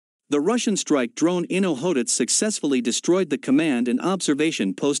The Russian strike drone Inohodets successfully destroyed the command and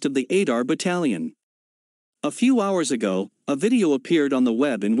observation post of the Aidar battalion. A few hours ago, a video appeared on the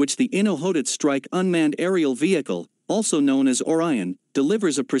web in which the Inohodets strike unmanned aerial vehicle, also known as Orion,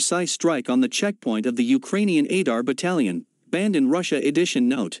 delivers a precise strike on the checkpoint of the Ukrainian Aidar battalion, banned in Russia edition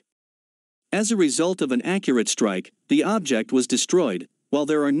note. As a result of an accurate strike, the object was destroyed, while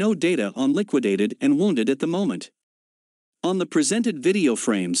there are no data on liquidated and wounded at the moment. On the presented video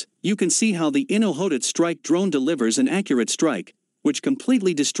frames, you can see how the Inohodets strike drone delivers an accurate strike, which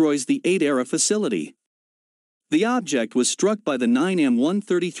completely destroys the Aidara facility. The object was struck by the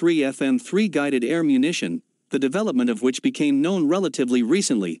 9M133FM3 guided air munition, the development of which became known relatively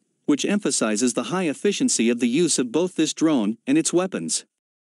recently, which emphasizes the high efficiency of the use of both this drone and its weapons.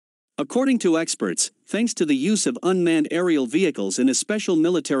 According to experts, thanks to the use of unmanned aerial vehicles in a special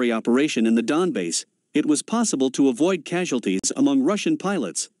military operation in the Donbass, it was possible to avoid casualties among Russian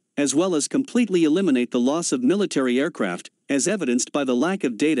pilots, as well as completely eliminate the loss of military aircraft, as evidenced by the lack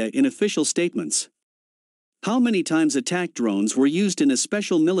of data in official statements. How many times attack drones were used in a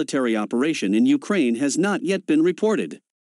special military operation in Ukraine has not yet been reported.